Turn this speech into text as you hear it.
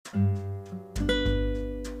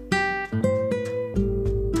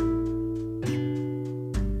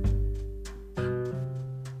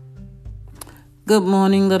Good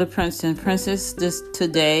morning, little prince and princess.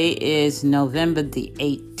 Today is November the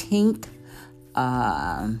 18th,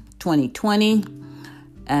 2020,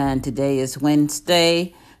 and today is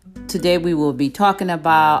Wednesday. Today we will be talking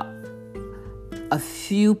about a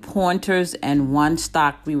few pointers and one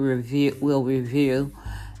stock will review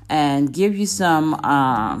and give you some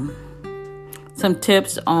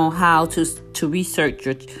tips on how to research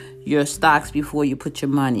your stocks before you put your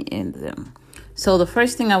money in them. So the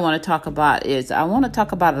first thing I want to talk about is a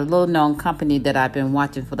little known company that I've been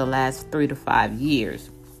watching for the last 3 to 5 years.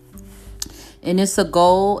 And it's a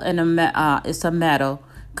gold and it's a metal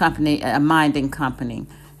company, a mining company.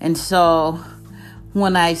 And so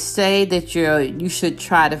when I say that you should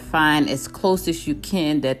try to find as close as you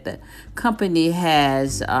can that the company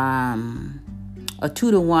has a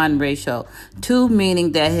 2-to-1 ratio, 2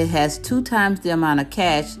 meaning that it has 2 times the amount of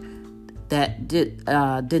cash than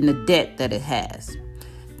the debt that it has.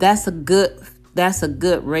 That's a good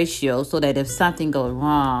ratio, so that if something goes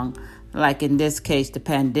wrong, like in this case the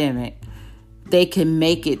pandemic, they can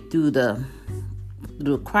make it through the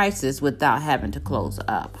crisis without having to close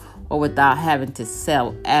up or without having to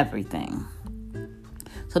sell everything.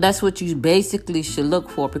 So that's what you basically should look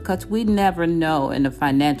for, because we never know in the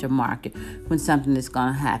financial market when something is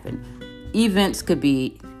going to happen. Events could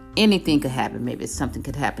be anything could happen. Maybe something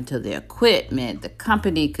could happen to the equipment. The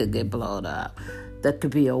company could get blown up. There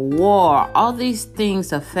could be a war. All these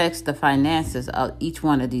things affects the finances of each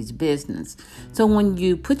one of these businesses. So when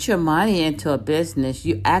you put your money into a business,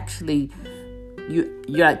 you're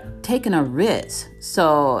taking a risk.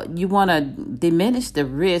 So you want to diminish the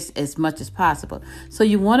risk as much as possible. So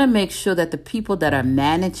you want to make sure that the people that are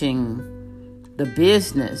managing the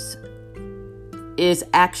business is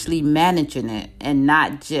actually managing it and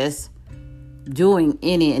not just doing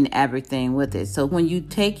any and everything with it. So when you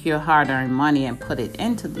take your hard-earned money and put it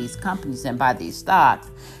into these companies and buy these stocks,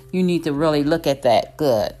 you need to really look at that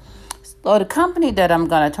good. So the company that I'm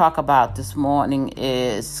going to talk about this morning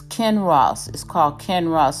is Kinross. It's called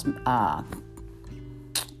Kinross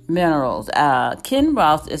Minerals.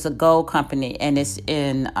 Kinross is a gold company, and it's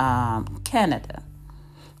in Canada.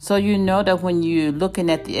 So you know that when you're looking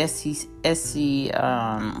at the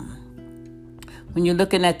when you're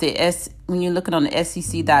looking on the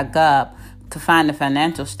SEC.gov to find the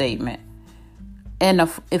financial statement, and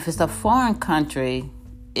if it's a foreign country,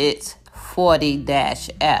 it's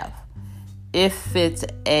 40-F. If it's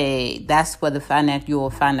that's where you will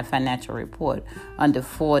find the financial report under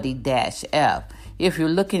 40-F. If you're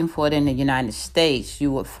looking for it in the United States,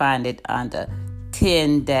 you would find it under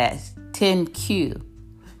 10-Q.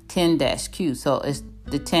 10-Q. So it's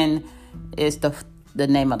the 10 is the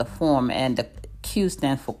name of the form, and the Q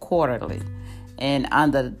stands for quarterly. And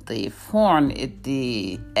under the form,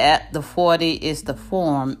 the 40 is the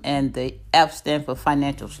form, and the F stands for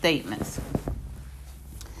financial statements.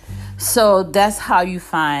 So that's how you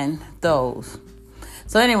find those.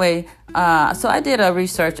 So anyway, so I did a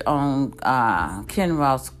research on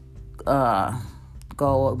Kinross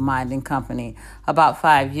Gold Mining Company about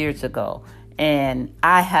 5 years ago. And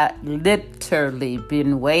I had literally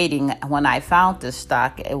been waiting. When I found this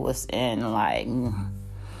stock, it was in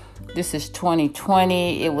this is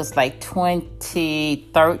 2020. It was like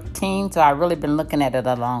 2013. So I've really been looking at it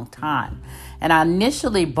a long time. And I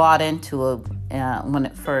initially bought into it when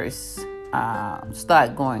it first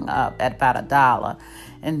started going up at about $1.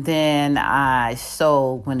 And then I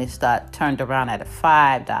sold when it turned around at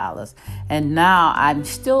 $5. And now I'm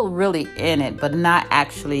still really in it, but not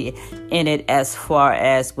actually in it as far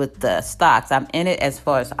as with the stocks. I'm in it as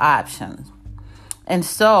far as options. And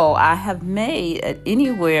so I have made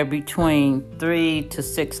anywhere between $3,000 to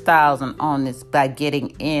 $6,000 on this by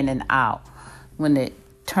getting in and out when it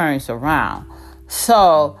turns around.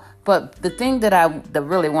 So, but the thing that I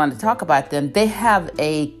really want to talk about them, they have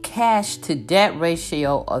a cash to debt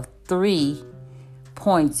ratio of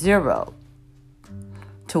 3.0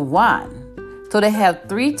 to 1. So they have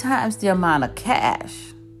 3 times the amount of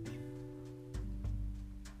cash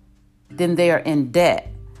than they are in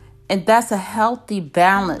debt. And that's a healthy,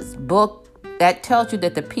 balanced book that tells you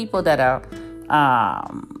that the people that are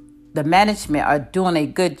the management are doing a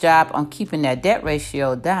good job on keeping their debt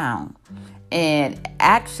ratio down. And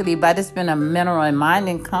actually, by this being a mineral and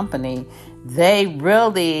mining company, the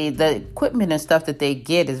equipment and stuff that they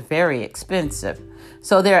get is very expensive.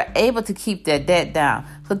 So they're able to keep their debt down.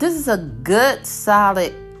 So this is a good,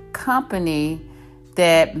 solid company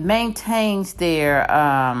that maintains their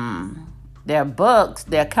books,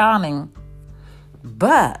 their accounting,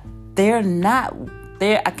 but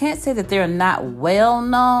I can't say that they're not well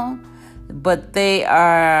known, but they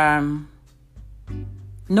are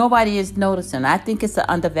Nobody is noticing. I think it's an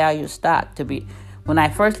undervalued stock to be. When I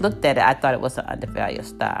first looked at it, I thought it was an undervalued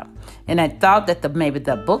stock. And I thought that maybe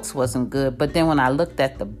the books wasn't good. But then when I looked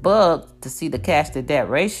at the book to see the cash to debt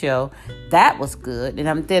ratio, that was good.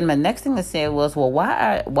 And then my next thing I said was, well,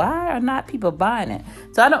 why are not people buying it?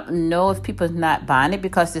 So I don't know if people are not buying it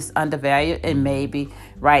because it's undervalued. And maybe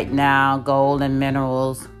right now, gold and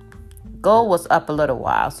minerals. Gold was up a little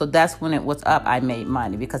while. So that's when it was up. I made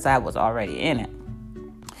money because I was already in it.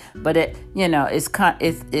 But it's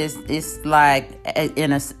like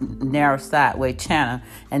in a narrow sideways channel,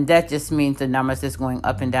 and that just means the numbers is going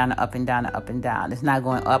up and down and up and down and up and down. It's not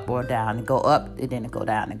going up or down. It go up and then it go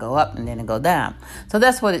down, and go up and then it go down. So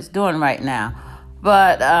that's what it's doing right now.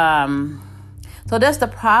 But so that's the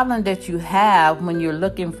problem that you have when you're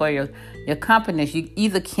looking for your companies. You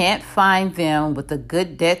either can't find them with a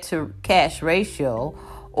good debt to cash ratio,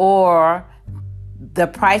 or the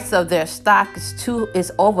price of their stock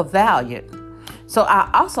is overvalued. So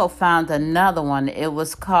I also found another one. It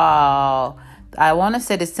was called, I want to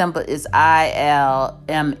say the symbol is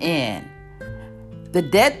ILMN. The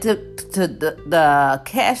debt to the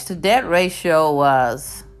cash to debt ratio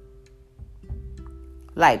was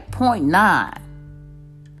like 0.9.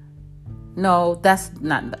 No, that's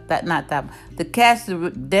not that. The cash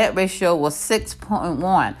to debt ratio was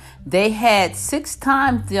 6.1. They had 6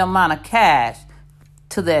 times the amount of cash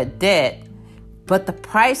to their debt, but the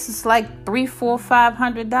price is like $300, $400,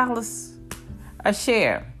 $500 a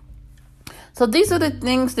share. So these are the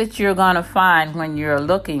things that you're gonna find when you're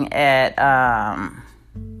looking at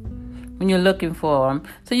when you're looking for them.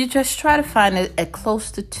 So you just try to find it as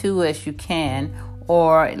close to 2 as you can,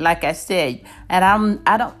 or like I said, and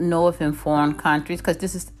I don't know if in foreign countries, because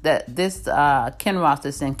this Kinross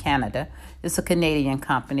is in Canada. It's a Canadian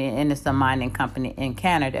company, and it's a mining company in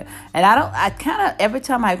Canada. And every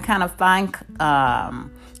time I kind of find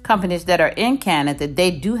companies that are in Canada, they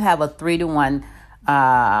do have a 3-to-1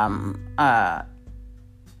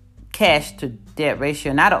 cash to debt ratio.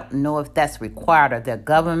 And I don't know if that's required of their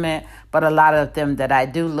government, but a lot of them that I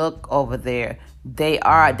do look over there, they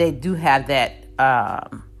do have that.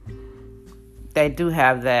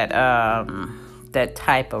 That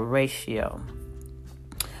type of ratio.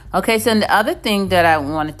 Okay, so the other thing that I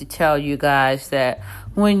wanted to tell you guys, that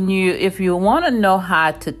if you want to know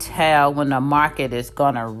how to tell when the market is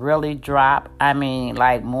going to really drop, I mean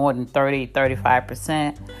like more than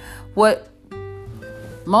 30-35%, what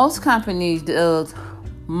most companies do,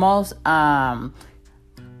 most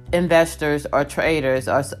investors or traders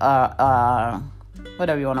or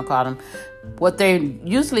whatever you want to call them, what they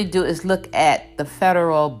usually do is look at the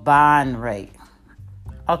federal bond rate.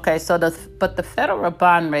 Okay, so the federal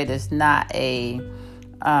bond rate is not the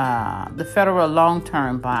federal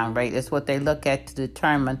long-term bond rate is what they look at to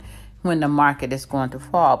determine when the market is going to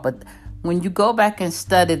fall. But when you go back and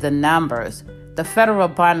study the numbers, the federal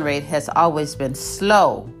bond rate has always been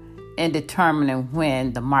slow in determining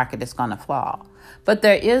when the market is going to fall. But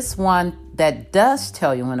there is one that does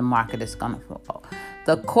tell you when the market is going to fall.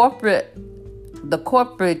 The corporate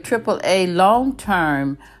AAA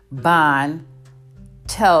long-term bond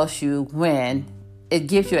tells you when, it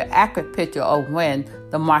gives you an accurate picture of when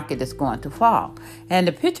the market is going to fall. And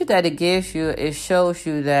the picture that it gives you, it shows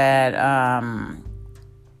you that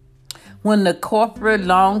when the corporate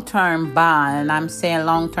long-term bond, and I'm saying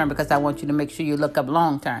long-term because I want you to make sure you look up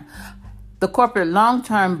long-term. The corporate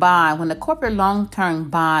long-term bond, when the corporate long-term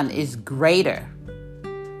bond is greater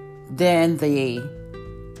than the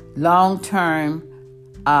long-term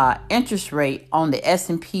interest rate on the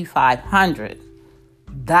S&P 500,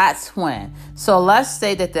 that's when. So let's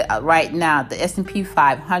say that right now the S&P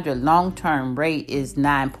 500 long-term rate is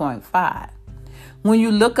 9.5. When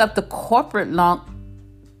you look up the corporate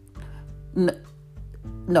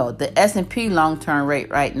the S&P long-term rate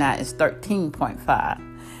right now is 13.5.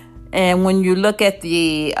 And when you look at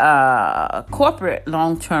the corporate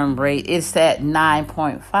long-term rate, it's at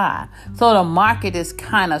 9.5. So the market is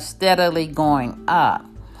kind of steadily going up.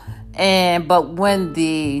 But when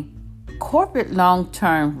the corporate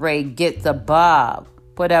long-term rate gets above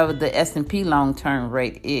whatever the S&P long-term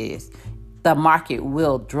rate is, the market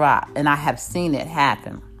will drop. And I have seen it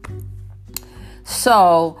happen.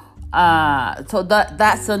 So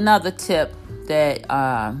that's another tip that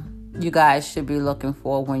you guys should be looking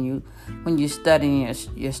for when you're studying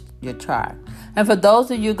your chart. And for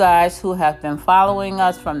those of you guys who have been following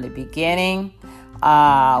us from the beginning,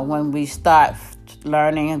 when we start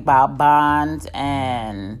learning about bonds,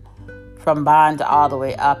 and from bonds all the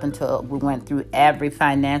way up until we went through every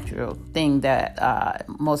financial thing that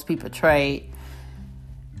most people trade,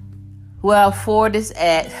 Well, Ford is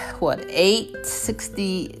at what,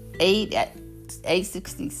 868 at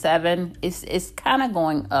 867. It's kind of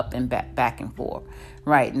going up and back and forth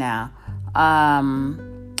right now.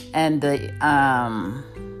 And the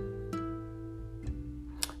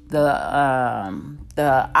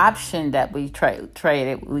option that we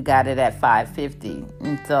traded, we got it at 550,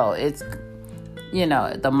 and so it's,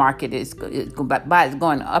 the market is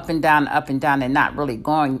going up and down, and not really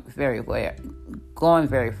going very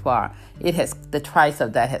far. The price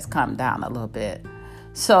of that has come down a little bit.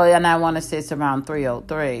 So, and I want to say it's around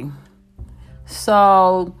 303.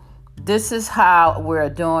 So this is how we're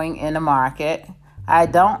doing in the market. I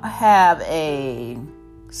don't have a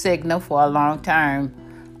signal for a long-term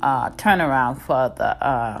turnaround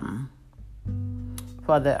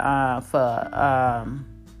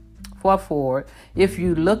for Ford. If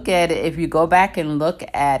you look at it, if you go back and look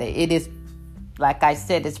at it, it is, like I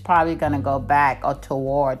said, it's probably going to go back or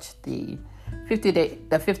towards the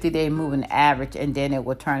 50-day moving average, and then it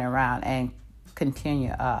will turn around and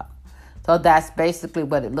continue up. So that's basically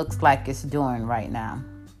what it looks like it's doing right now.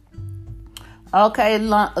 Okay,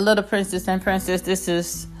 little princess and princess, this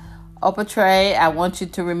is Oprah Trade. I want you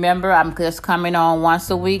to remember I'm just coming on once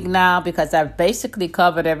a week now because I've basically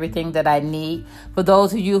covered everything that I need. For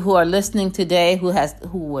those of you who are listening today who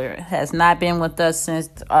has not been with us since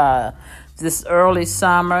this early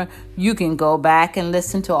summer, you can go back and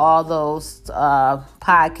listen to all those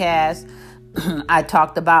podcasts. I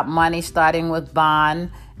talked about money starting with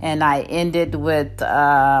bond, and I ended with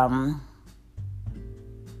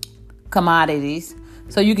commodities.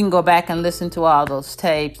 So you can go back and listen to all those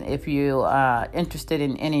tapes if you are interested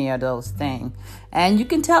in any of those things. And you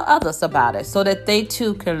can tell others about it so that they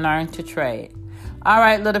too can learn to trade. All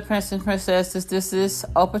right, little prince and princesses, this is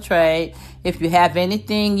Oprah Trade. If you have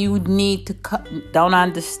anything you need to don't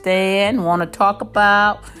understand, want to talk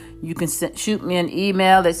about, you can shoot me an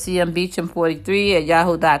email at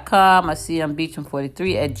cmbeecham43@yahoo.com or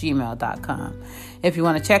cmbeecham43@gmail.com. If you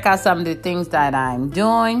want to check out some of the things that I'm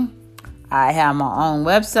doing, I have my own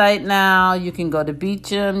website now. You can go to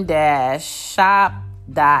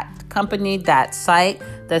beecham-shop.company.site.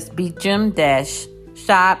 That's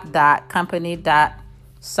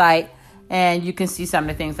beecham-shop.company.site. And you can see some of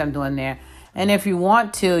the things I'm doing there. And if you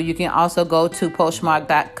want to, you can also go to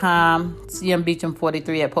postmark.com,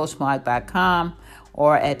 cmbeecham43@postmark.com,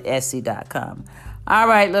 or at etsy.com. All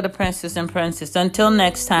right, little princess and princess. Until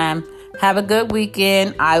next time, have a good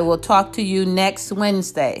weekend. I will talk to you next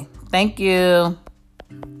Wednesday. Thank you.